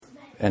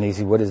And he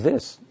said, what is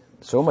this?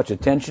 So much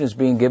attention is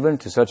being given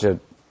to such a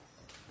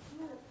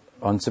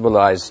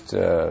uncivilized,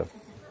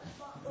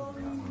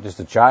 just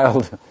a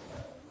child.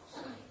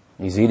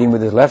 He's eating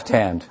with his left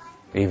hand,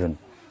 even,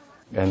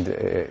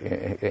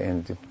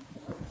 and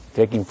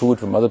taking food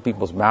from other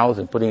people's mouths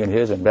and putting it in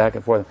his and back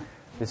and forth,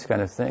 this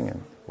kind of thing.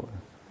 And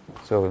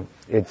so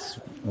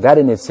that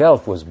in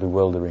itself was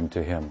bewildering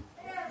to him,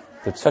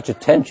 that such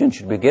attention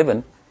should be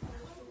given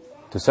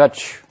to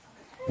such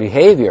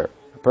behavior,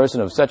 a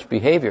person of such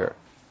behavior.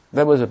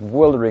 That was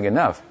bewildering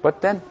enough.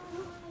 But then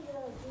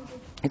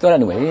he thought,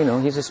 anyway,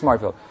 he's a smart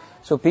fellow.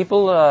 So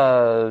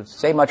people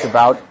say much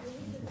about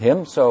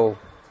him, so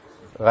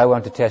I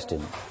want to test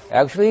him.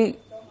 Actually,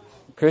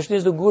 Krishna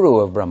is the guru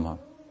of Brahma.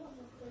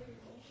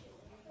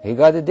 He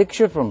got the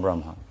Diksha from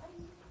Brahma.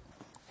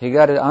 He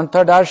got an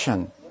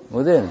Antardarshan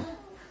within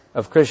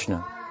of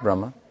Krishna,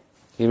 Brahma.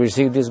 He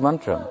received his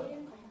mantra.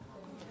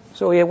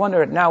 So he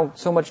wondered now,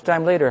 so much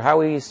time later, how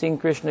he's seeing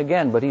Krishna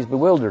again, but he's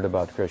bewildered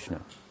about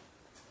Krishna.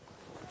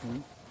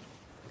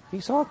 He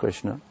saw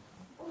Krishna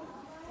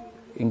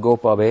in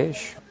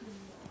Gopavesh,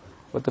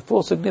 but the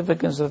full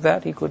significance of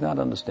that he could not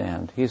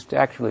understand. He's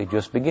actually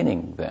just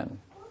beginning then.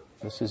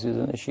 This is his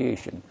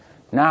initiation.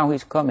 Now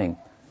he's coming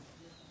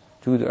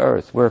to the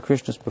earth where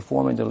Krishna is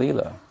performing the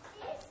Lila.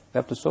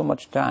 After so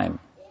much time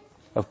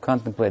of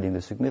contemplating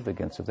the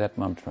significance of that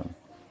mantra,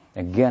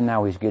 again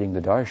now he's getting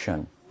the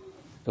darshan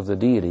of the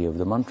deity of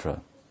the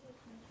mantra,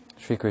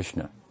 Sri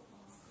Krishna.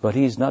 But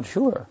he's not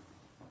sure.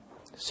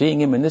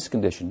 Seeing him in this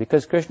condition,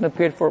 because Krishna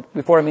appeared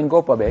before him in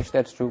Gopavesh,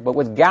 that's true, but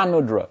with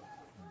Gyanudra.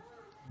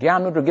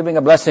 Gyanudra giving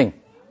a blessing.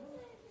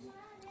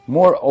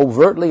 More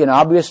overtly and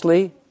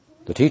obviously,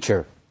 the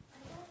teacher.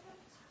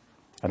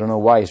 I don't know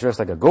why he's dressed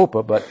like a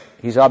Gopa, but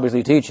he's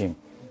obviously teaching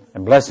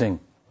and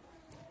blessing.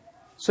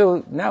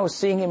 So now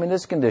seeing him in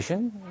this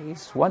condition,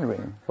 he's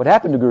wondering, what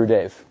happened to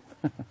Gurudev?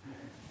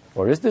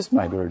 Or is this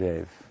my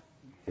Gurudev?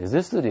 Is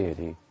this the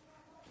deity?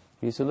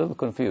 He's a little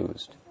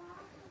confused.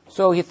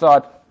 So he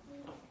thought,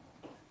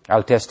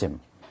 I'll test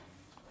him.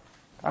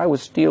 I will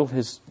steal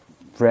his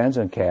friends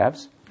and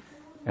calves,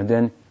 and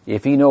then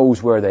if he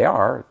knows where they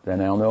are,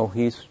 then I'll know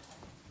he's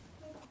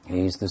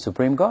the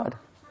Supreme God.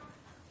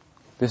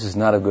 This is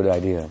not a good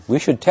idea. We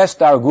should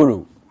test our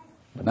guru,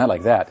 but not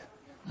like that.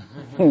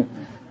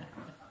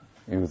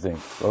 You think,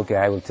 okay,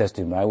 I will test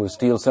him. I will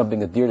steal something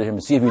that's dear to him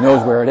and see if he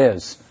knows where it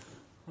is.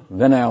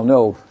 Then I'll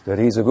know that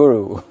he's a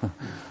guru.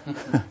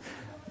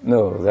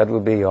 No, that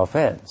would be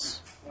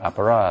offense.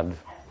 Aparad.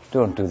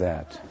 Don't do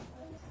that.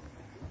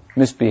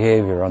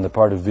 Misbehavior on the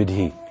part of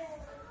Vidhi,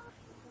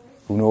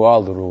 who know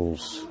all the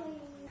rules.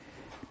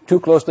 Too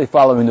closely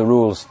following the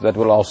rules, that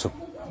will also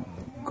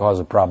cause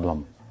a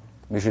problem.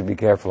 We should be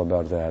careful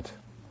about that.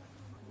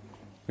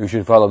 You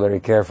should follow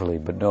very carefully,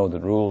 but know that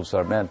rules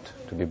are meant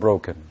to be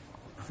broken.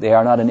 They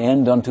are not an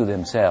end unto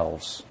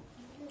themselves.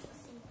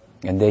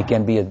 And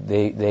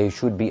they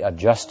should be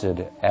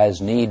adjusted as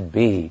need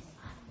be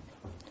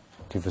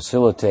to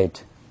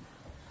facilitate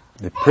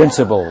the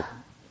principle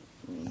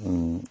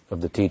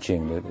of the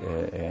teaching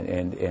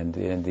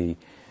and to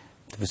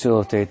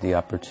facilitate the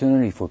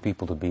opportunity for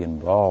people to be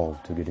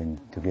involved, to get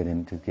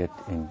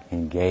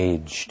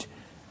engaged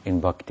in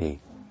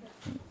bhakti.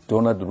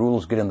 Don't let the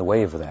rules get in the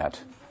way of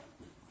that,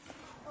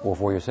 or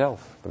for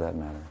yourself, for that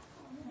matter.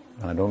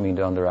 And I don't mean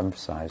to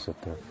underemphasize that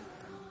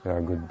there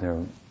are good,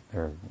 there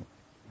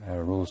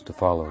are rules to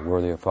follow,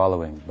 worthy of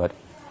following. But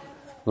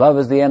love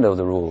is the end of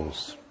the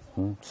rules.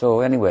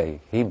 So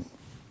anyway, he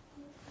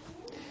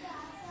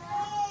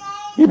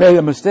made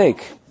a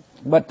mistake.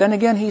 But then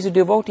again, he's a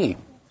devotee,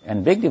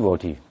 and big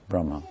devotee,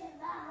 Brahma.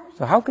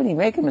 So how can he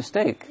make a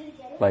mistake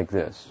like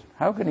this?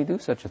 How can he do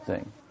such a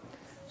thing?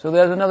 So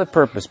there's another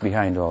purpose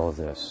behind all of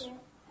this.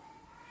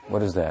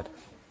 What is that?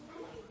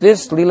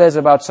 This Lila is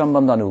about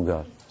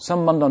Sambandhanuga.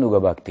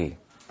 Sambandhanuga Bhakti.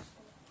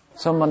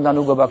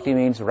 Sambandhanuga Bhakti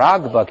means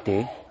Rag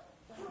Bhakti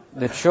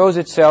that shows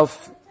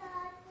itself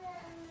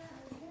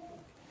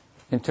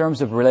in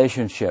terms of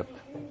relationship.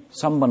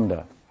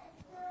 Sambandha.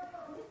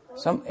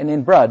 And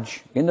in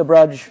the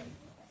Braj,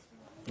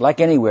 like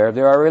anywhere,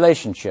 there are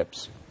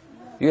relationships.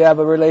 You have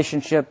a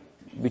relationship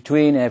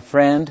between a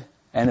friend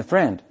and a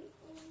friend.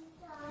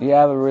 You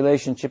have a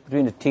relationship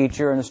between a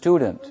teacher and a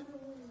student,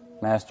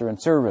 master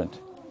and servant.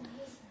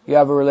 You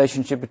have a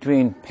relationship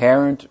between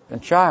parent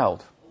and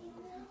child.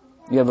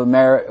 You have a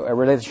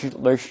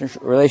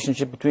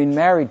relationship between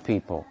married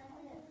people,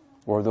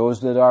 or those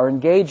that are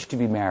engaged to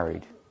be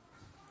married.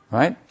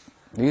 Right?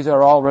 These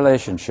are all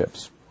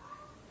relationships.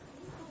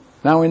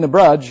 Now in the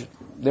Braj,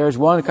 there's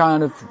one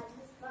kind of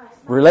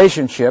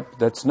relationship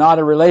that's not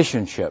a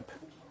relationship.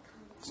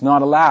 It's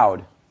not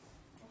allowed.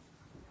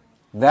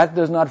 That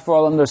does not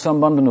fall under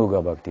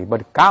Sambandhanuga Bhakti,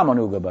 but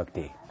Kamanuga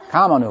Bhakti.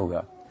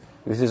 Kamanuga.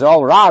 This is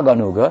all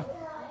Raganuga,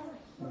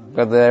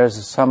 but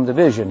there's some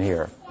division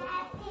here.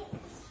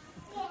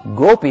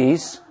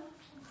 Gopis,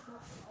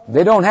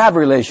 they don't have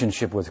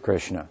relationship with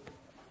Krishna.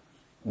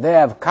 They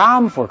have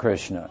Kam for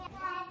Krishna.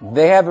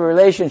 They have a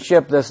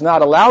relationship that's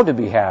not allowed to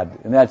be had.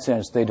 In that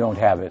sense, they don't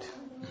have it.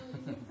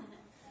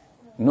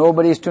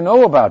 Nobody's to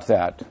know about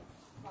that.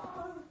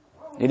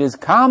 It is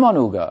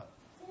Kamanuga,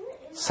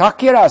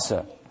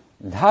 Sakyarasa,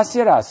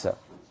 Dhasyarasa,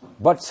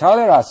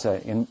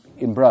 Vatsalyarasa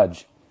in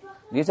Braj.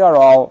 These are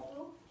all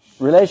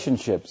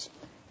relationships.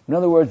 In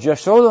other words,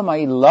 Yashoda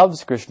Mai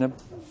loves Krishna.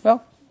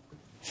 Well,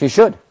 she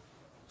should.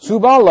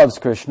 Subal loves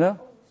Krishna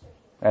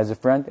as a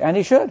friend, and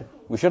he should.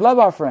 We should love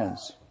our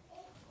friends.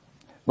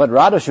 But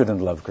Radha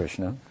shouldn't love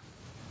Krishna.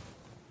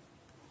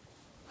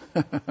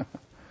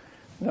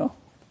 No.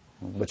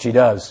 But she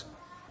does.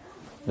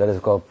 That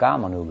is called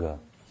Kamanuga.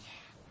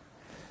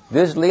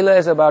 This Lila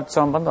is about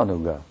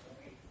Sambandhanuga.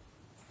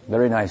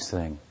 Very nice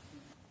thing.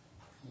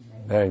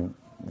 Very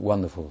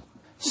wonderful.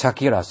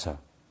 Sakyarasa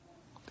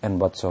and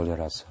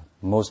Vatsalyarasa.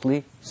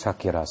 Mostly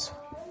Sakyarasa.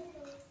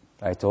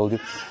 I told you,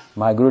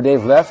 my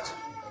Gurudev left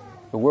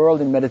the world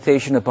in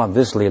meditation upon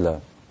this Lila.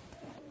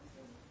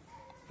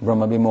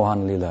 Brahma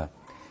Vimohan Lila.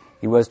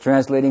 He was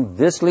translating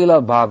this Lila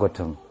of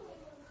Bhagavatam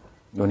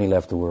when he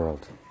left the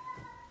world.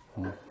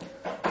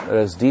 There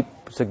is deep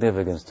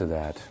significance to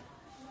that.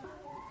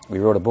 We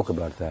wrote a book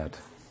about that.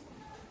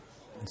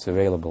 It's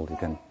available. You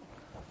can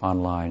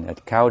online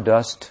at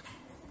cowdust.us.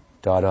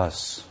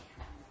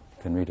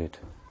 You can read it.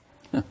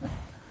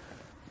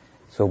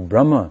 So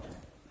Brahma,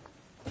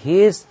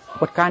 he is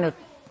what kind of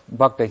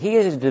bhakta? He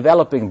is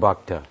developing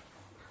bhakta.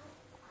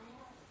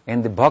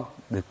 And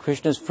the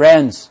Krishna's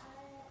friends,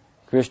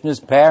 Krishna's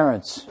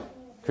parents,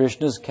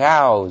 Krishna's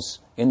cows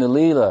in the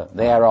Leela,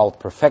 they are all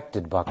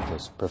perfected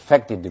bhaktas,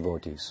 perfected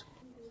devotees.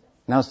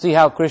 Now see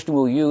how Krishna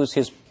will use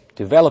his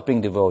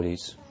developing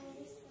devotees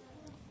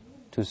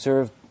to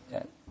serve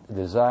the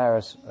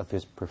desires of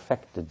his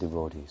perfected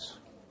devotees.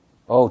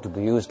 Oh, to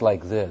be used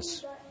like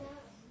this.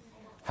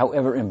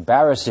 However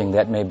embarrassing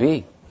that may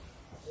be,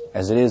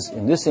 as it is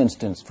in this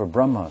instance for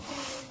Brahma,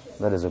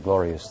 that is a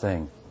glorious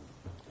thing.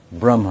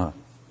 Brahma,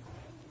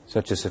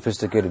 such a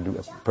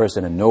sophisticated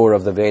person, a knower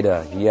of the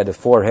Veda, he had the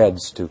four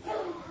heads to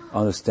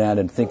understand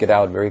and think it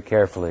out very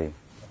carefully,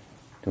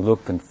 to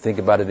look and think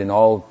about it in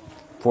all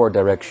four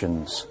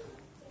directions.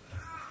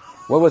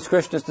 What was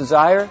Krishna's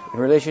desire in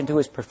relation to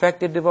his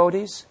perfected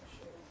devotees?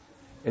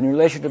 In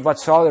relation to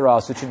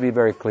Vatsalyarasa, it should be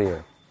very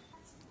clear.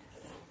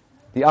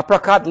 The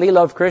aprakat Leela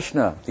of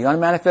Krishna, the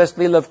unmanifest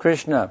Leela of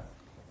Krishna,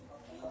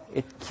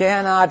 it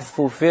cannot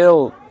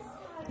fulfill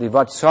the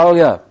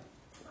Vatsalya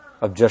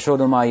of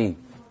Jashoda Mai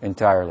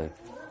entirely.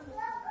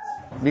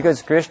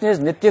 Because Krishna is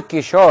Nitya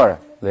Kishore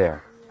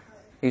there.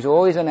 He's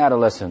always an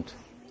adolescent.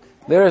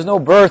 There is no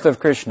birth of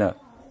Krishna.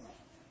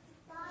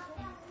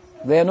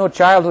 There are no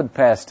childhood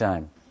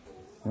pastime.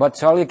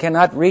 Vatsalya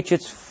cannot reach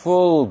its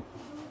full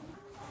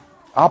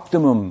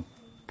optimum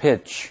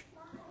pitch.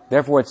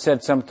 Therefore it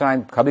said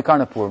sometime,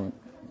 Kavikarnapur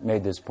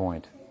made this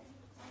point.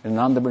 In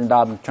Nanda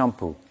Vrindavan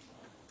Champu,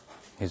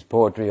 his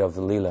poetry of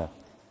the Leela,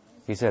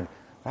 he said,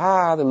 the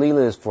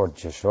Leela is for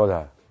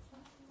Jashoda.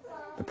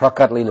 The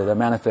Prakat Leela, the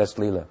manifest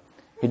Leela.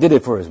 He did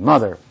it for his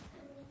mother,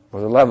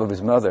 for the love of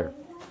his mother,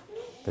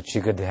 that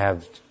she could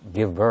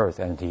give birth.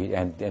 And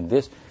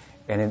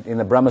in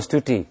the Brahma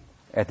Stuti,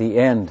 at the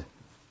end,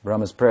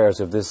 Brahma's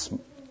prayers of this,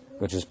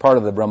 which is part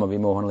of the Brahma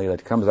Vimohan Leela,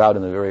 it comes out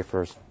in the very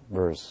first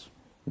verse.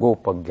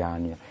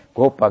 Gopagya.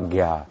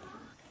 Gopagya.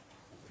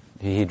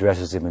 He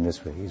addresses him in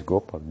this way. He's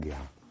Gopagya.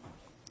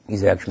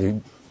 He's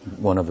actually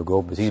one of the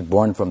Gopas. He's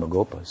born from the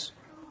Gopas.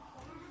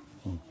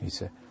 He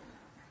said,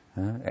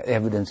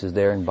 evidence is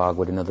there in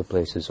Bhagavad and other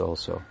places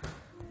also.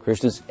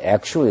 Krishna is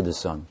actually the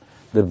son,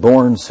 the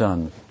born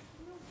son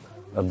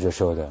of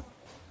Jashoda.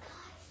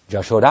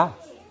 Jashoda,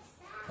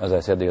 as I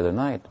said the other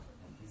night,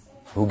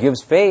 who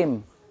gives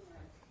fame.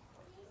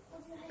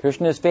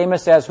 Krishna is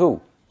famous as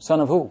who? Son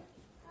of who?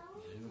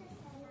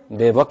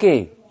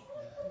 Devaki.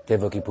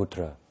 Devaki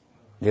Putra.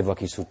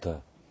 Devaki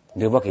Sutta.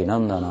 Devaki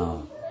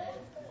Nandana.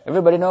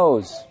 Everybody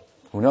knows,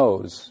 who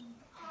knows,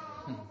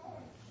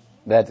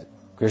 that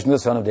Krishna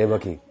is the son of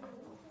Devaki.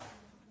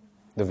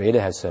 The Veda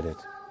has said it.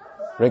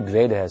 Rig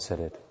Veda has said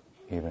it,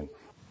 even.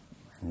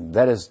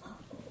 That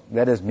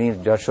means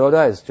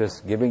Jashoda is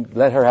just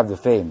let her have the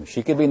fame.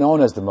 She could be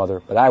known as the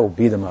mother, but I will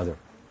be the mother.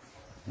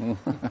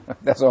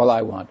 That's all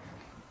I want.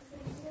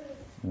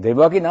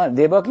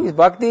 Devaki's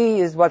bhakti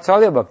is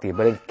Vatsalya bhakti,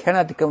 but it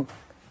cannot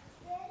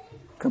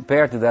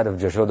compare to that of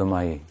Jashoda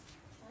Mai.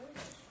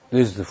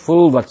 This is the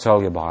full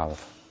Vatsalya bhava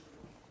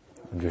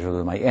of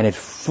Jashoda Mai, and it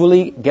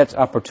fully gets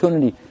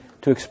opportunity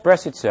to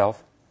express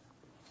itself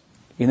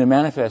in the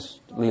manifest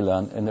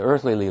Leela, in the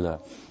earthly Leela.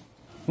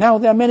 Now,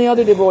 there are many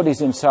other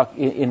devotees in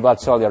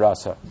Vatsalya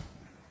Rasa.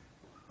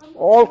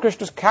 All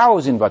Krishna's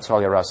cows in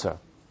Vatsalya Rasa.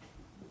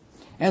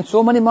 And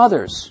so many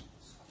mothers.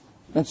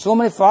 And so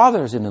many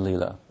fathers in the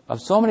Leela.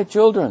 Of so many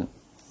children.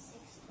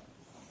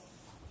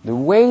 The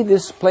way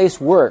this place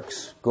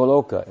works,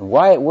 Goloka, and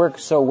why it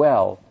works so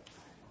well,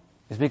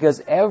 is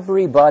because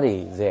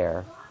everybody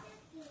there,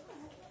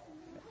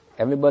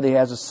 everybody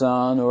has a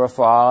son or a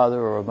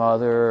father or a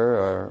mother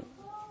or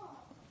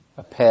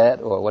a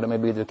pet or what it may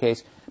be the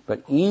case,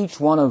 but each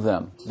one of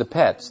them, the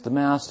pets, the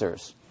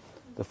masters,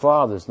 the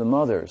fathers, the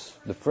mothers,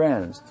 the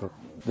friends,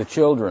 the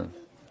children,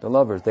 the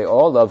lovers, they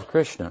all love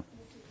Krishna.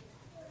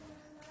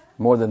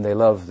 more than they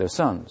love their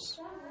sons.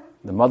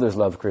 The mothers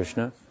love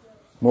Krishna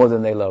more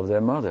than they love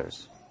their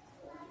mothers.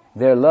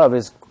 Their love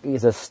is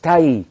a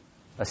sthai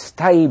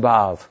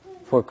bhav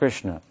for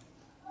Krishna.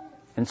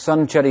 And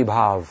sanchari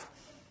bhav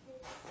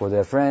for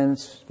their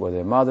friends, for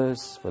their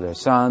mothers, for their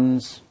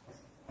sons,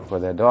 for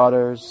their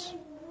daughters.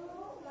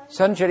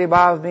 Sanchari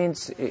bhav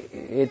means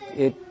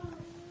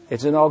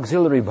it's an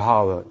auxiliary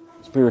bhava,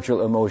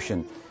 spiritual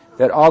emotion,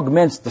 that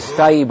augments the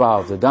sthai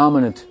bhav, the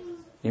dominant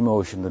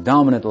emotion, the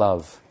dominant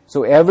love.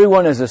 So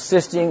everyone is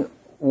assisting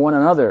one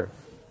another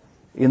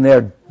in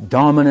their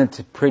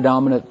dominant,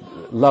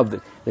 predominant love.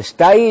 The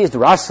sthai is the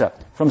rasa.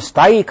 From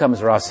sthai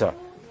comes rasa.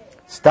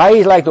 Sthai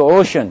is like the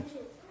ocean.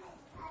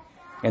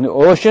 And the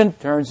ocean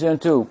turns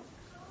into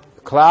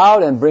a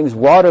cloud and brings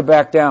water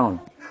back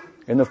down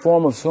in the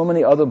form of so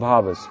many other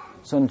bhavas.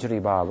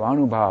 Sanchari bhav,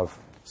 anubhav,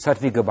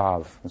 sattvika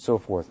bhav, and so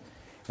forth.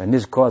 And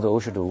this caused the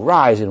ocean to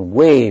rise in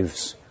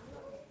waves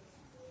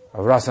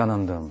of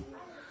rasanandam.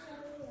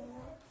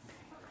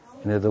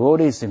 And the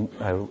devotees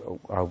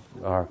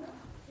are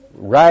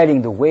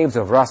riding the waves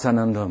of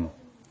rasanandam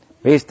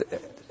based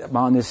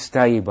on this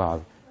sthai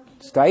bhav.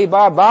 Sthai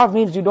bhav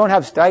means you don't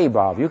have sthai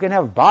bhav. You can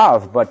have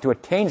bhav, but to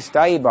attain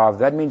sthai bhav,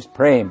 that means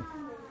prem.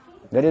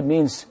 That it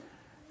means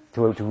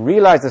to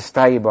realize the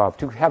sthai bhav,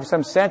 to have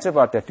some sense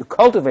about that, to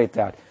cultivate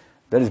that.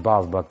 That is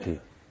bhav bhakti.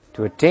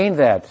 To attain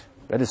that,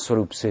 that is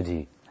swarup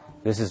siddhi.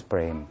 This is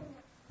prem.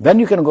 Then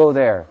you can go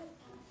there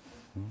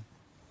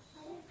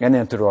and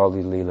enter all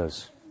these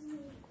leelas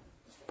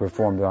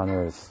performed on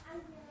earth.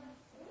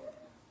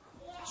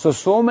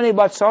 So many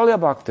Vatsalya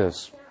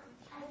bhaktas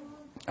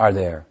are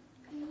there.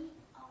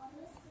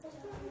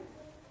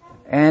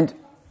 And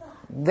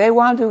they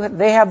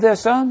have their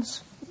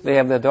sons, they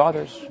have their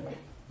daughters,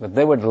 but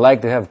they would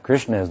like to have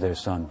Krishna as their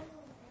son.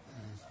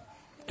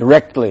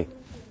 Directly,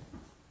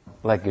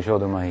 like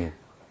Yashoda Mahi.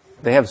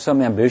 They have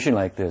some ambition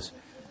like this,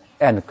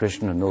 and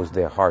Krishna knows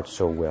their heart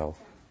so well.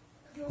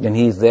 And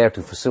He's there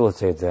to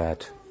facilitate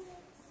that.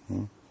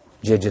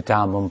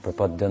 Jejatamam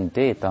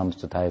prapaddante tam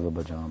stataiva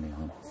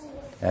bhajamiham.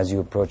 As you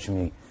approach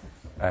me,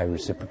 I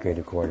reciprocate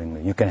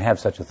accordingly. You can have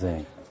such a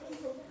thing.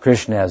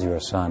 Krishna as your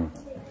son.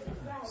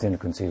 It's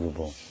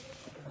inconceivable.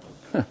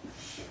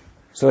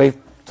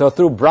 So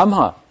through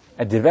Brahma,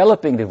 a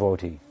developing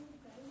devotee,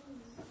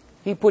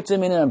 he puts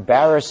him in an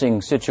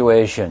embarrassing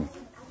situation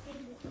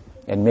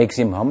and makes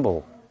him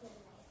humble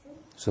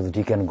so that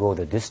he can go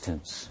the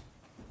distance.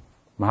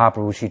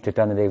 Mahaprabhu Sri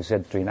Chaitanya Dev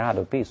said,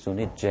 Trinadapi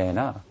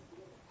sunitjena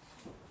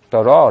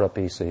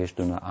tarorapi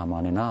sahishtuna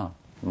amanina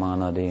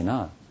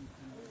manadena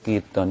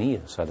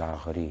kirtaniya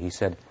sadahari. He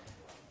said,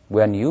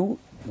 when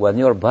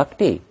your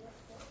bhakti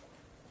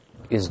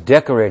is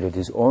decorated,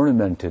 is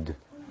ornamented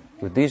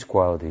with these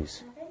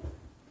qualities,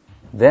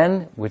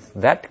 then with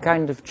that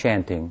kind of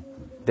chanting,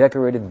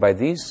 decorated by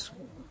these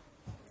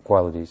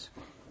qualities,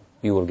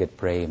 you will get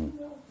prem,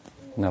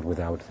 not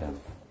without them.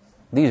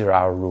 These are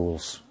our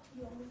rules.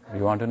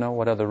 You want to know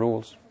what are the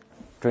rules?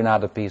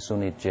 Trinadapi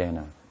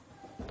sunitjena,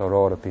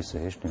 tarorapi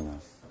sahishnuna,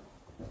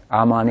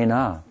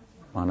 amanina,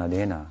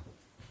 manadena.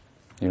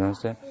 You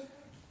understand?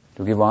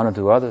 To give honor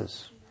to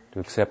others, to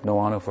accept no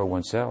honor for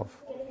oneself,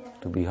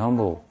 to be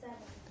humble,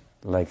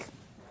 like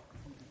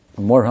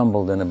more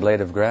humble than a blade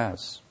of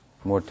grass,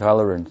 more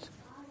tolerant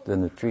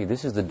than the tree.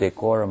 This is the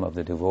decorum of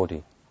the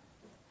devotee.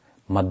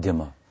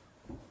 Madhyama,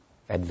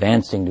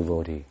 advancing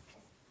devotee.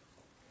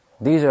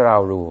 These are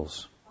our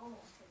rules.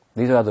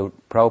 These are the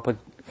Prabhupada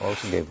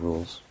also gave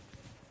rules.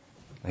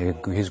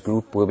 His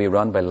group will be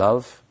run by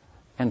love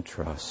and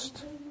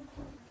trust.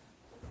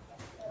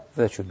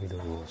 That should be the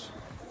rules.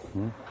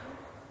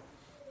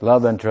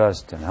 Love and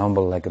trust, and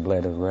humble like a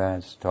blade of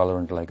grass,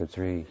 tolerant like a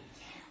tree.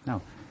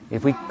 Now,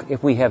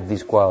 if we have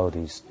these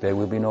qualities, there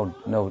will be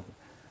no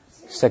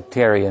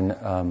sectarian,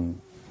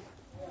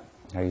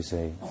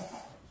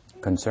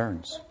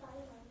 concerns.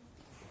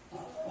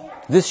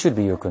 This should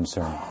be your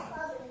concern.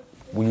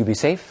 Will you be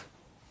safe?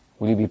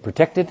 Will you be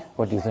protected?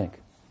 What do you think?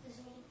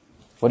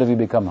 What if you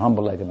become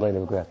humble like a blade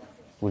of grass?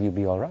 Will you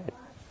be all right?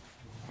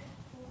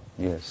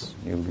 Yes,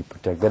 you will be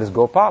protected. That is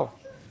Gopal.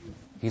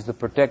 He's the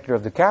protector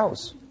of the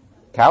cows.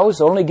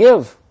 Cows only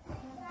give.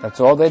 That's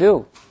all they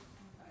do.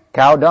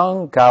 Cow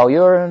dung, cow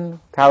urine,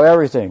 cow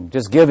everything.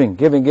 Just giving.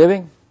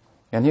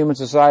 And human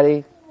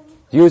society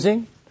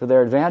using to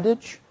their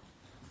advantage.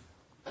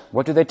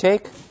 What do they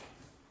take?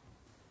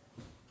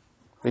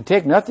 They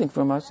take nothing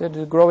from us.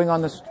 They're growing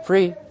on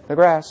the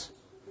grass.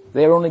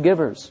 They are only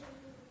givers.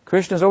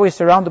 Krishna is always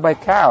surrounded by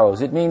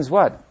cows. It means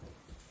what?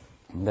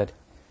 That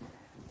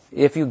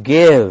if you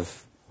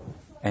give,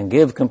 and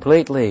give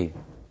completely,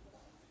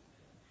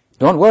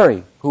 don't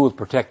worry, who will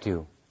protect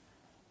you?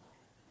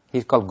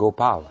 He's called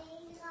Gopal.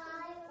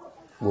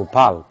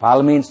 Gopal.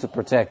 Pal means to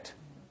protect.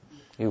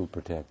 He will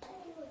protect.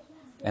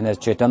 And as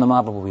Chaitanya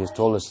Mahaprabhu has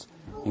told us,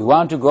 you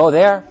want to go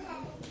there?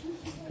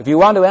 If you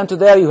want to enter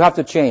there, you have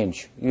to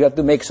change. You have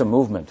to make some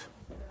movement.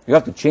 You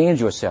have to change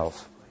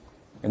yourself.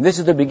 And this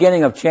is the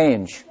beginning of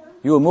change.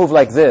 You will move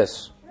like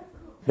this,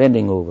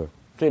 bending over.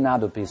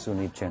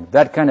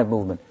 That kind of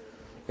movement.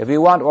 If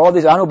you want all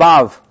this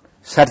anubhav,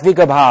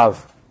 Sattvika bhav.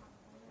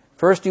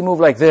 First you move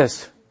like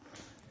this.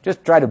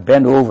 Just try to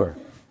bend over.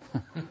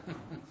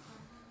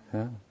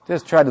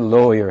 Just try to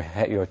lower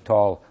your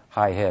tall,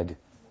 high head.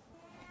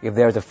 If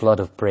there's a flood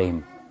of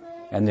prema,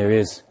 and there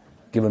is,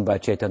 given by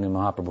Chaitanya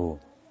Mahaprabhu,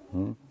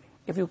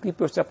 if you keep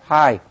yourself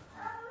high,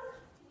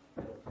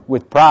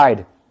 with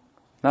pride,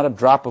 not a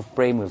drop of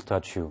prema will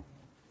touch you.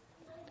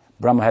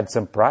 Brahma had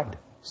some pride,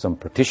 some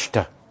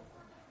pratishta.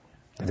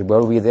 It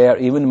will be there,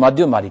 even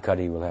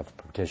Madhyamadikari will have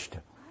pratishta.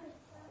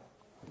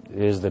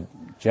 It is the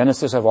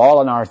genesis of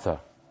all anartha,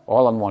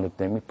 all unwanted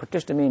thing.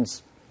 Pratishta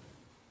means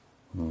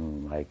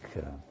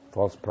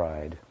false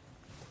pride.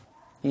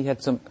 He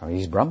had some,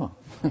 he's Brahma.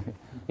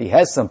 He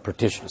has some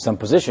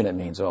position, it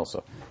means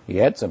also. He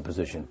had some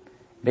position,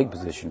 big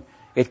position.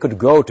 It could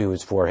go to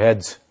his 4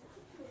 heads.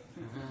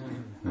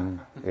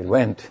 It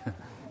went.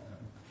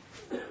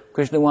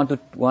 Krishna want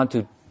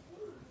to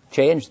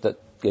change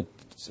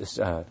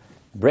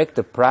break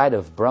the pride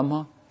of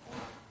Brahma,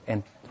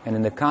 and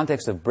in the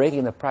context of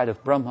breaking the pride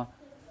of Brahma,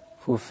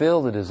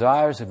 fulfill the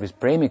desires of his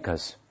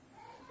premikas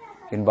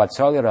in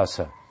Vatsalya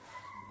Rasa,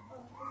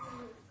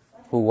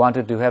 who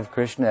wanted to have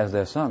Krishna as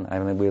their son. I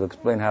mean, we'll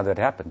explain how that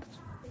happened.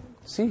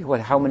 See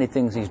how many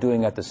things he's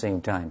doing at the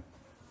same time.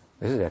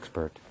 This is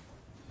expert.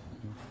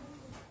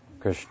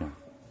 Krishna.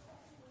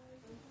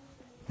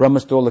 Brahma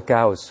stole the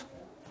calves.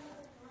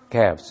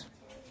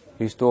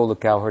 He stole the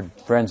cowherd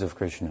friends of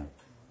Krishna.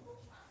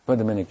 Put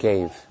them in a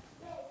cave.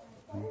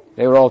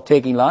 They were all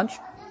taking lunch.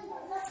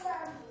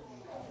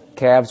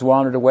 Calves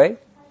wandered away.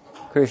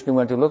 Krishna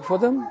went to look for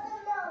them.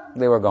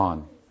 They were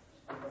gone.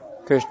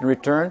 Krishna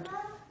returned.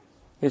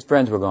 His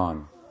friends were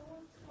gone.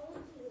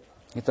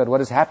 He thought,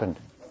 what has happened?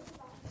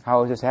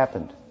 How has this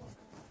happened?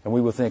 And we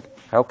will think,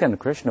 how can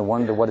Krishna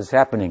wonder what is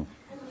happening?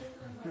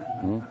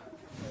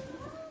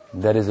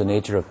 That is the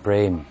nature of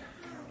prema.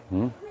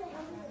 In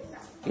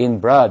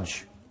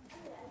Braj,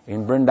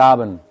 in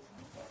Vrindavan,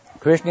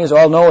 Krishna is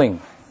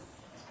all-knowing.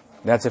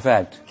 That's a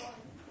fact.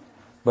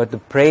 But the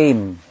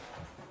prema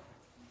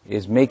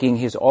is making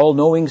his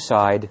all-knowing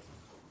side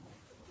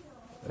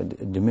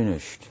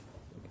diminished.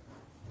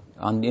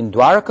 In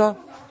Dwaraka,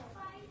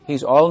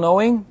 he's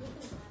all-knowing,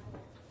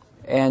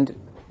 and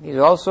he's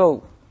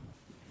also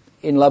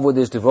in love with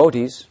his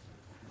devotees,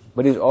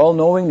 but his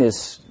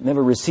all-knowingness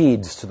never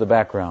recedes to the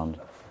background.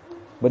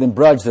 But in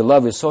Braj, the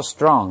love is so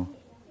strong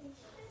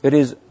that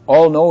his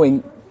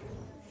all-knowing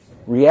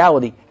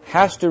reality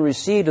has to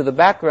recede to the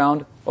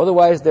background,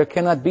 otherwise there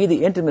cannot be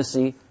the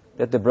intimacy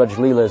that the Braj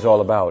Lila is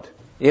all about.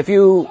 If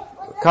you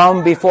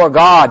come before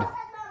God,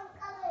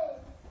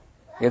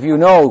 if you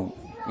know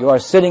you are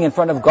sitting in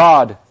front of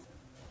God,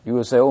 you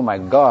will say, oh my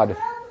God,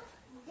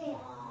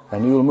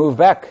 and you will move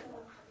back.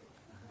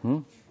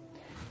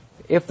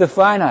 If the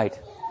finite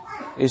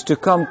is to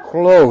come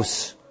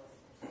close,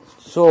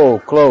 so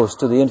close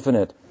to the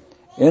infinite,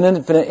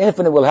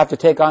 infinite will have to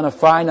take on a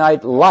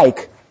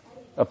finite-like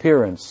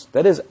appearance.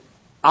 That is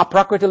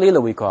aprakrita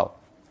lila, we call.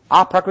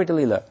 Aprakrita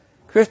lila.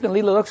 Krishna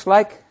lila looks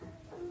like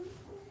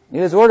it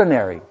is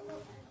ordinary,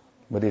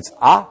 but it's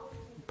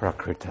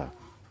aprakrita.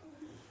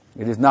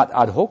 It is not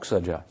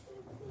adhoksaja.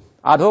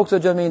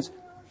 Adhoksaja means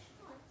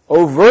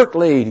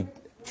overtly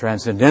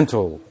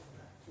transcendental.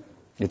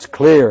 It's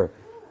clear.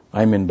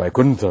 I'm in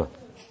Vaikuntha.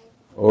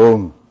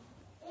 Om.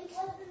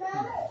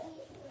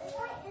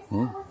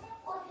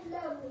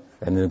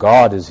 And the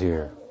God is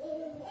here.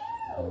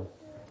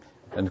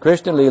 And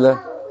Krishna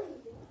Lila,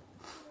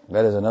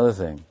 that is another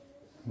thing.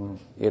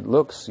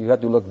 You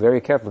have to look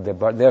very carefully.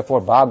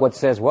 Therefore, Bhagavad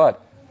says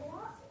what?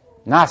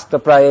 Nasta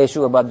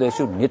prayeshu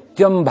abadeshu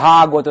nityam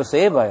bhagavata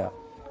sevaya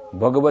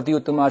bhagavati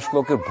uttama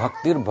shlokir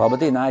bhaktir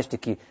bhavati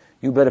naistiki.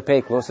 You better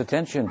pay close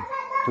attention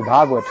to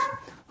Bhagavat,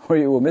 or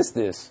you will miss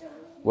this.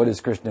 What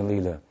is Krishna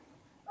Lila?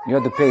 You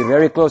have to pay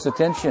very close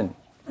attention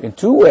in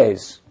 2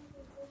 ways.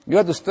 You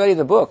have to study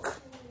the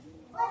book,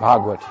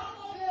 Bhagavat.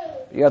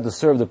 You have to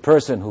serve the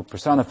person who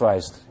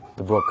personifies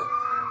the book,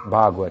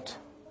 Bhagavat.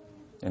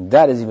 And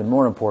that is even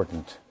more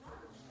important.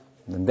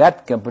 In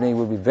that company, it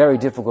will be very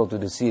difficult to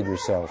deceive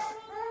yourself.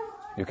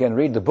 You can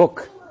read the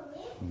book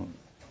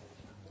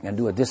and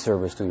do a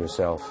disservice to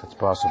yourself. It's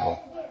possible.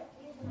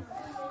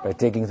 By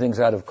taking things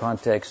out of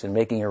context and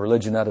making a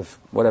religion out of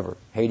whatever,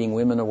 hating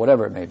women or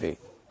whatever it may be.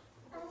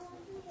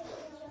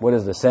 What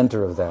is the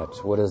center of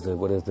that? What is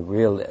the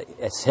real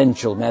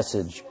essential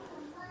message?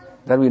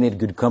 That we need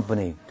good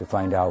company to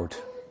find out,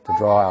 to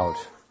draw out.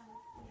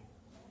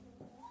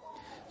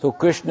 So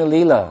Krishna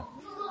Lila,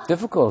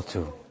 difficult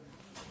to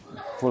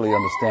fully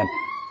understand.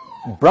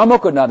 Brahma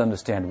could not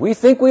understand. We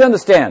think we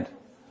understand,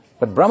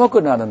 but Brahma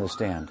could not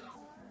understand.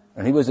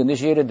 And he was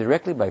initiated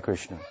directly by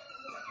Krishna.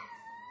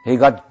 He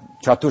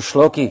got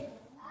Chatushloki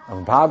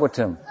of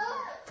Bhagavatam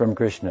from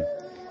Krishna.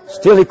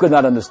 Still he could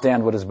not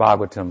understand what is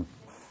Bhagavatam.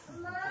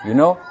 You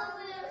know,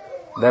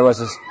 there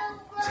was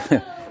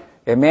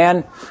a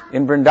man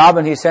in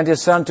Vrindavan, he sent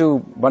his son to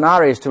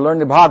Benares to learn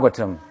the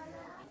Bhagavatam.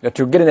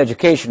 To get an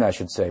education, I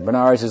should say.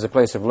 Benares is a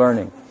place of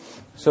learning.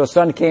 So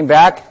son came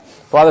back.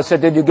 Father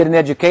said, did you get an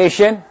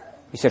education?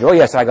 He said, oh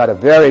yes, I got a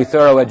very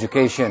thorough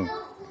education.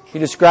 He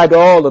described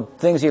all the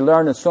things he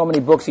learned in so many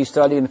books he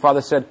studied, and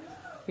Father said,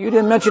 you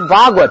didn't mention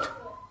Bhagavad.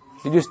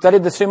 Did you study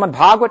the Srimad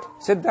Bhagavad?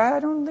 He said, I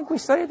don't think we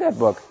studied that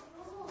book.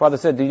 Father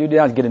said, you did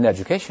not get an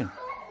education.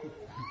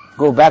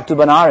 Go back to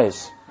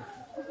Benares.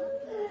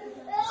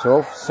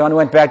 So, son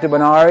went back to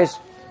Benares.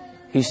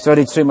 He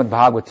studied Srimad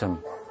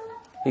Bhagavatam.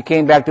 He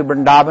came back to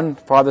Vrindavan.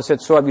 Father said,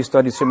 so have you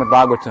studied Srimad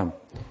Bhagavatam?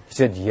 He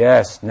said,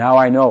 yes, now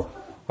I know.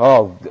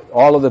 Oh,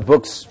 all of the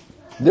books,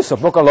 this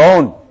book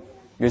alone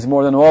is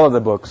more than all of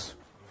the books,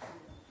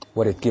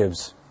 what it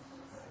gives.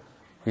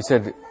 He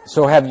said,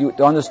 so have you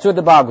understood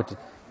the Bhagavatam?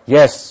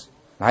 Yes,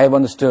 I have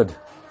understood.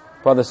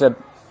 Father said,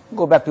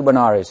 go back to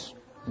Benares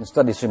and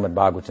study Srimad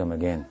Bhagavatam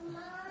again.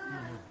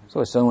 So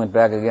his son went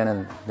back again,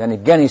 and then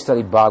again he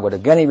studied Bhagavad.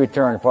 Again he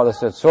returned. Father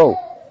said, so,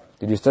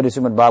 did you study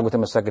Srimad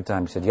Bhagavatam a second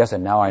time? He said, yes,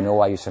 and now I know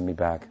why you sent me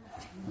back.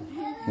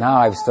 Now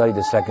I've studied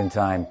the second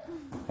time,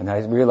 and I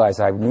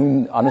realized I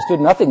understood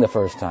nothing the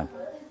first time.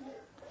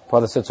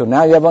 Father said, so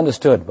now you have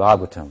understood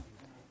Bhagavatam.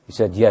 He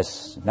said,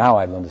 yes, now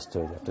I've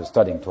understood after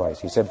studying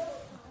twice. He said,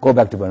 go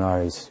back to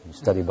Benares and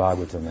study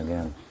Bhagavatam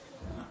again.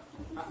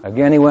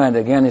 Again he went,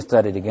 again he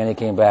studied, again he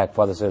came back.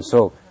 Father said,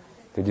 so,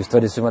 did you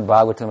study Srimad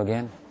Bhagavatam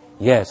again?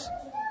 Yes.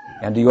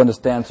 And do you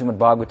understand Srimad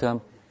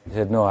Bhagavatam? He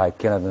said, no, I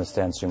cannot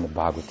understand Srimad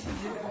Bhagavatam.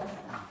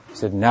 He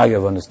said, now you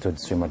have understood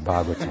Srimad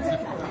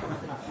Bhagavatam.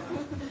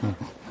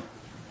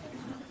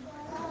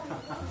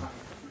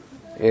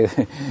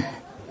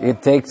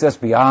 It takes us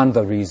beyond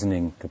the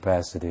reasoning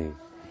capacity.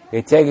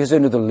 It takes us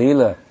into the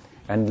Lila.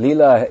 And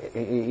Lila,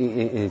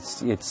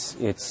 it's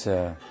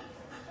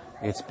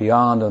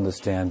beyond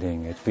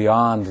understanding. It's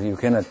beyond,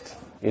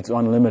 it's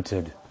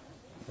unlimited.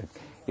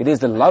 It is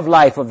the love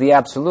life of the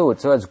Absolute,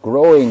 so it's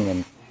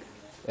growing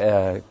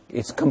and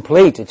it's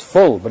complete, it's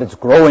full, but it's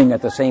growing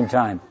at the same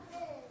time.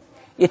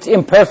 It's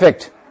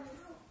imperfect,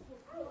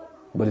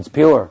 but it's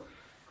pure.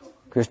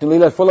 Krishna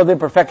Lila is full of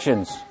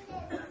imperfections.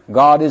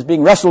 God is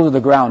being wrestled to the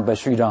ground by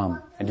Sri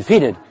Ram and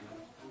defeated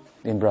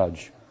in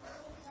Braj.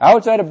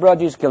 Outside of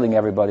Braj, he's killing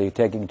everybody,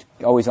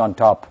 always on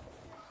top.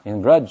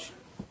 In Braj,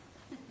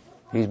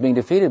 he's being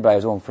defeated by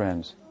his own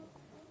friends.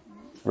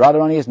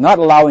 Radharani is not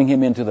allowing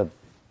him into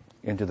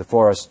the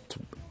forest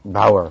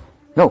bower.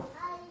 No.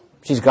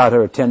 She's got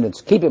her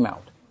attendants. Keep him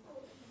out.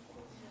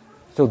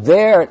 So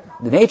the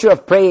nature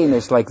of praying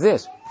is like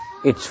this.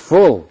 It's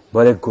full,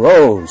 but it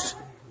grows.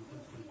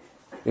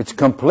 It's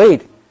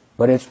complete,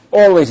 but it's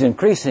always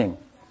increasing.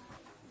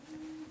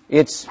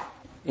 It's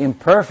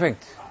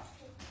imperfect,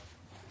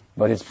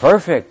 but it's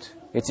perfect.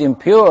 It's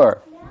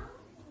impure,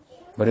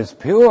 but it's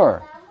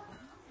pure.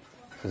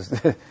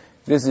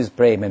 This is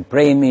prem, and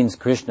prem means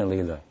Krishna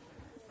Lila.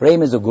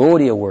 Prem is a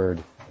Gaudiya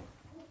word.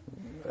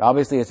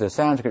 Obviously it's a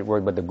Sanskrit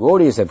word, but the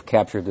Gaudiyas have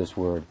captured this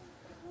word.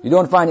 You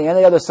don't find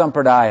any other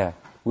sampradaya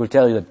who will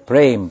tell you that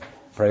prem,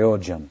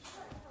 prayojan.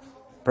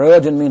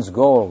 Prayojan means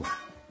goal.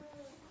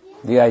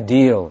 The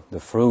ideal, the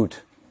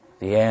fruit,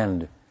 the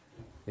end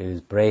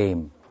is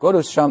prem. Go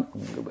to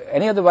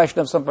any other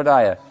Vaishnava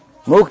sampradaya.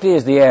 Mukti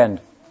is the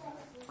end.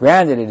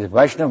 Granted, it is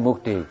Vaishnava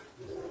mukti.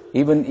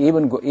 Even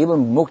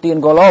mukti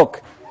in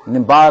Golok, in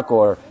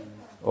Nimbak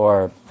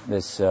or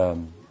this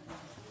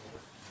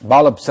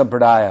Balab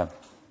sampradaya.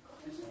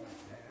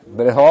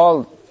 But it's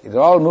all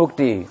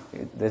mukti.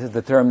 This is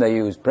the term they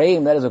use.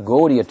 Prem, that is a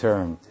Gaudiya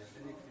term.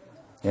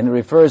 And it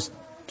refers,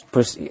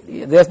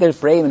 there's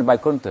prem in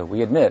Vaikuntha,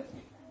 we admit.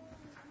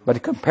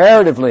 But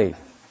comparatively,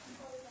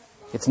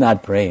 it's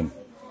not prem.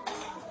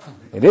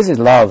 It is his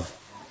love.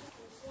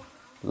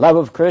 Love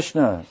of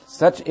Krishna.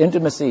 Such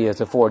intimacy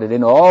is afforded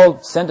in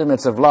all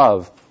sentiments of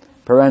love.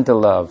 Parental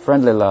love,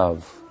 friendly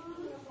love,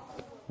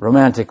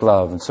 romantic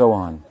love, and so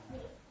on.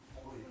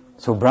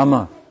 So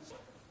Brahma,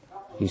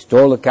 he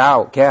stole the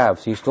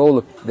calves. He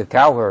stole the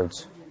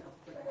cowherds.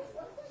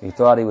 He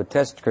thought he would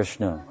test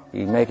Krishna.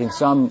 He's making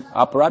some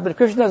aparat, but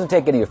Krishna doesn't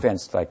take any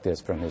offense like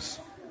this from his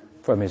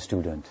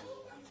student.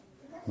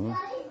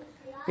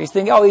 He's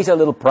thinking, he's a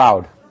little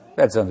proud.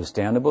 That's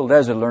understandable.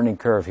 There's a learning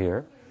curve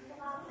here.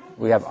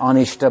 We have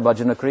Anishta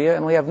Bhajana Kriya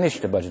and we have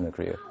Nishta Bhajana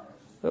Kriya.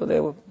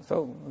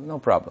 So no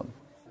problem.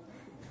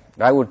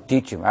 I will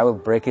teach him. I will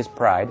break his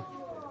pride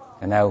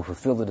and I will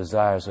fulfill the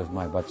desires of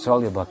my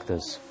Vatsalya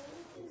Bhaktas.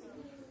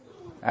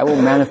 I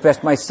will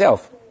manifest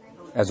myself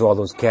as all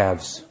those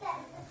calves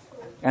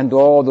and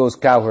all those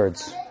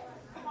cowherds.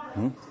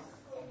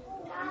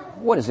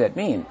 What does that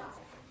mean?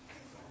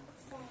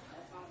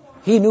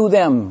 He knew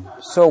them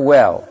so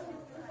well.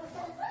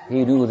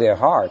 He knew their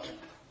heart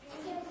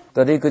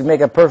that he could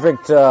make a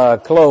perfect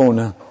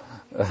clone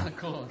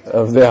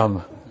of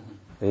them.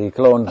 He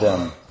cloned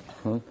them.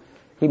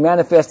 He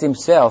manifested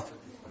himself,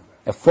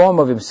 a form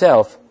of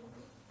himself,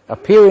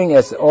 appearing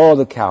as all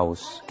the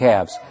calves,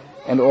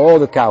 and all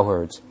the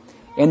cowherds.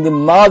 And the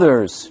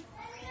mothers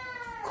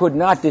could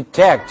not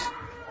detect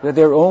that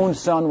their own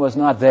son was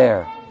not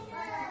there.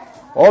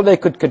 All they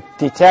could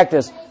detect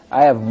is,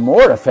 I have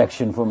more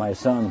affection for my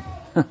son.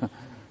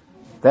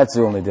 That's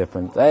the only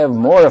difference. I have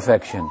more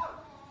affection.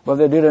 But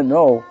they didn't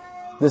know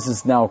this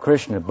is now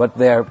Krishna. But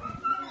their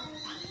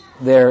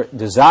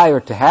desire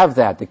to have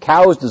that, the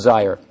cow's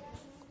desire,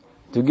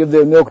 to give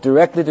their milk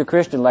directly to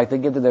Krishna like they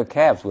give to their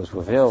calves was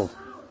fulfilled.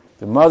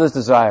 The mother's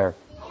desire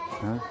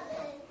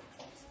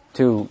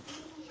to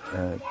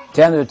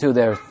tender to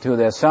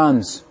their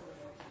sons,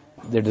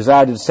 their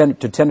desire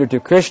to tender to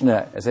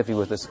Krishna as if he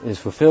was is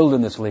fulfilled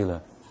in this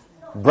Leela.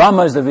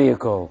 Brahma is the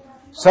vehicle.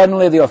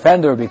 Suddenly the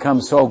offender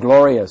becomes so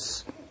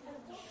glorious.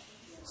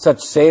 Such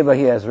seva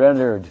he has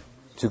rendered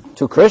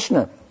to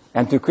Krishna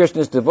and to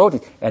Krishna's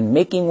devotees, and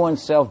making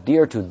oneself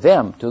dear to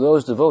them, to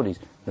those devotees.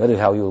 That is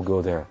how you will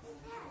go there.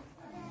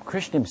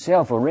 Krishna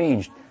himself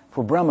arranged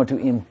for Brahma to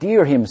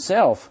endear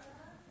himself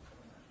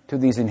to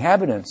these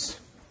inhabitants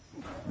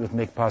that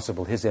make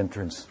possible his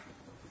entrance.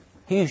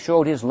 He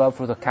showed his love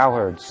for the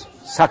cowherds,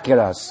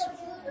 Sakyaras.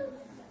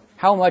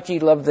 How much he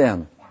loved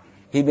them.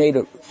 He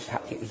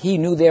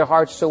knew their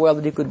hearts so well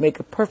that he could make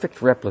a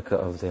perfect replica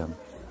of them.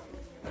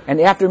 And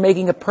after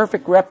making a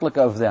perfect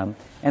replica of them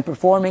and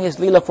performing his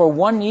Leela for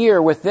 1 year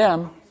with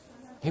them,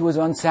 he was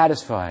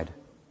unsatisfied.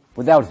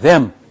 Without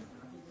them.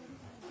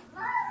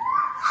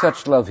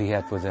 Such love he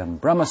had for them.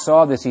 Brahma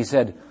saw this, he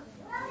said,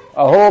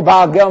 Aho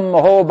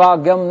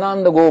bhagyam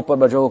nanda gopa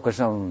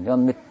bhajokasam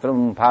yan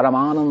mitram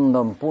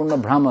paramanandam purna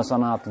brahma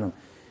sanatanam.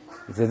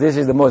 He said, this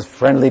is the most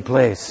friendly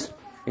place.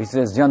 He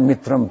says, yan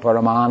mitram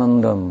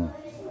paramanandam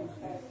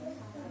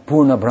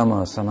purna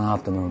brahma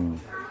sanatanam.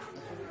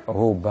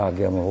 Aho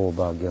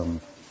bhagyam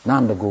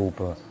nanda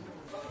gopa.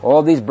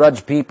 All these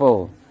Braj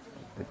people,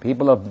 the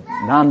people of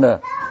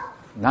Nanda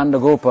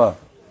Gopa,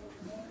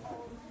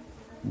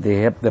 they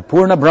have the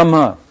Purna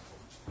Brahma,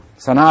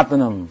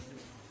 Sanatanam,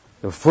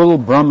 the full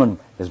Brahman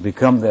has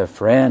become their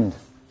friend.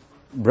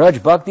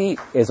 Braj Bhakti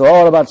is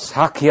all about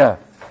Sakya.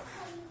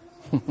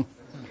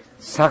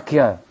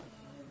 Sakya.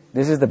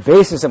 This is the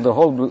basis of the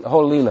whole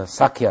Leela,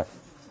 Sakya.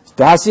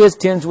 Dasya is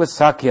tinged with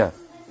Sakya.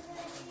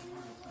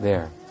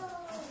 There.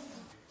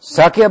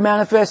 Sakya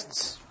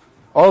manifests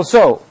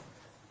also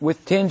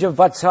with tinge of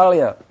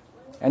Vatsalya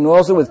and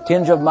also with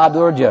tinge of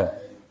Madhurya.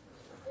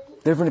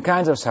 Different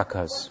kinds of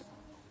Sakhas.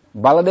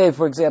 Baladev,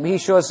 for example, he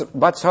shows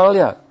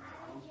Vatsalya,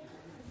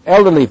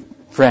 elderly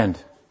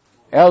friend,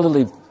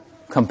 elderly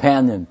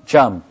companion,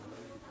 chum.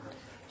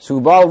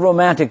 Subal,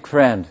 romantic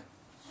friend,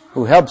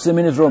 who helps him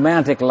in his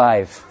romantic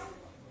life.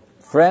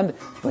 Friend,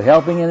 but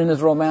helping him in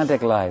his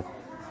romantic life.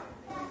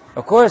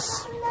 Of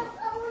course,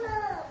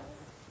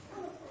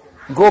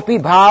 Gopi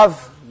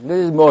Bhav,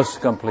 this is most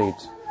complete.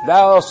 That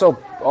also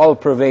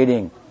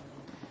all-pervading.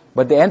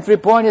 But the entry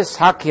point is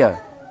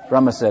Sakya,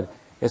 Brahma said.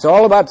 It's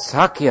all about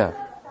Sakya,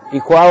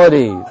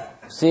 equality,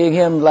 seeing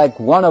him like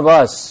one of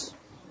us.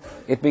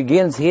 It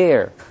begins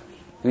here.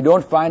 We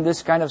don't find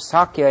this kind of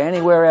Sakya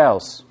anywhere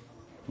else.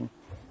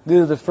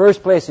 This is the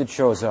first place it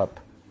shows up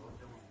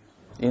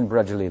in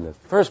Brajalila.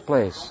 First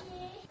place.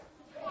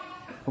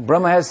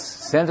 Brahma has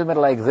sentiment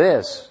like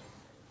this.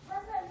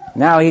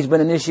 Now he's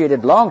been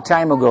initiated long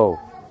time ago.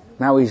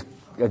 Now he's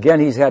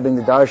having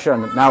the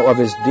darshan now of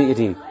his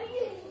deity.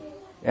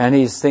 And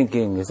he's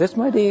thinking, is this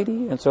my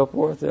deity? And so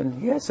forth.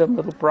 And he has some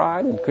little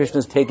pride. And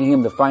Krishna's taking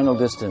him the final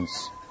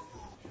distance.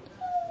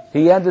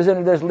 He enters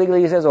into this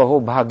legally, he says,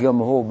 Aho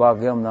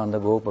bhagyam nanda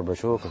gopa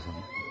bhashokasam.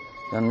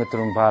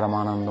 Janmitram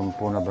paramanandam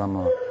purna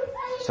brahma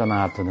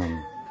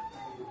sanatanam.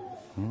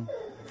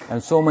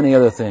 And so many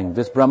other things.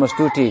 This Brahma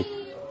Stuti,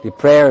 the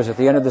prayers at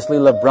the end of this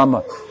Leela of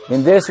Brahma.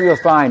 In this we will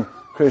find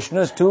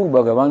Krishna's tu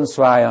Bhagavan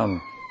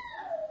Swayam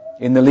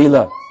in the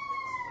Leela.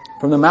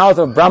 From the mouth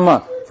of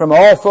Brahma, from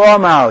all four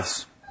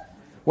mouths.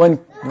 When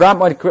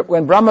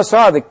Brahma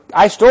saw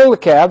I stole the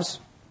calves,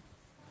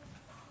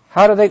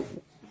 how do they,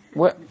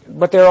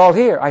 but they're all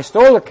here. I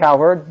stole the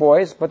cowherd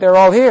boys, but they're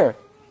all here.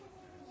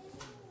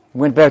 He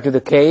went back to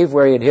the cave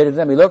where he had hidden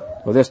them. He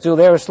looked, well, they're still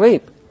there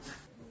asleep.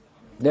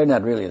 They're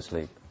not really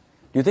asleep.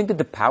 Do you think that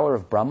the power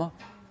of Brahma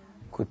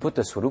could put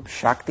the Swarup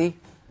Shakti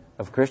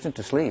of Krishna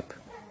to sleep?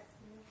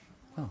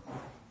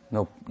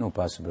 No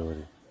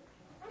possibility.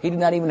 He did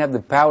not even have the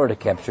power to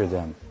capture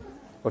them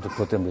or to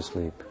put them to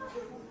sleep.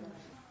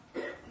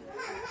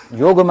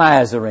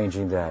 Yogamaya is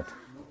arranging that.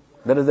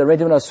 That is the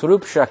arrangement of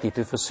Swarup Shakti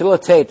to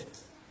facilitate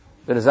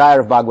the desire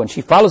of Bhagavan.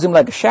 She follows him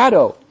like a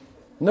shadow,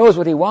 knows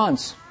what he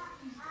wants.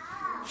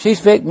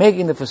 She's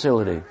making the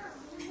facility.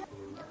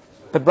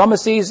 But Brahma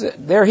sees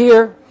they're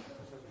here.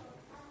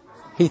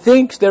 He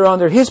thinks they're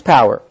under his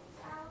power.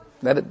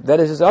 That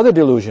is his other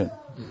delusion.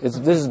 This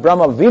is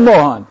Brahma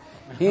Vimohan.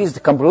 He's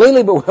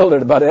completely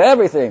bewildered about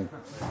everything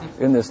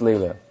in this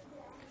Leela.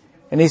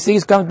 And he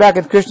comes back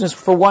at Krishna's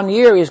for 1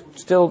 year. He's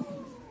still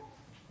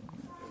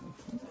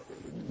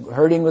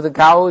herding with the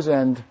cows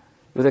and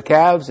with the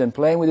calves and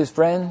playing with his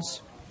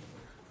friends.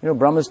 You know,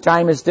 Brahma's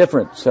time is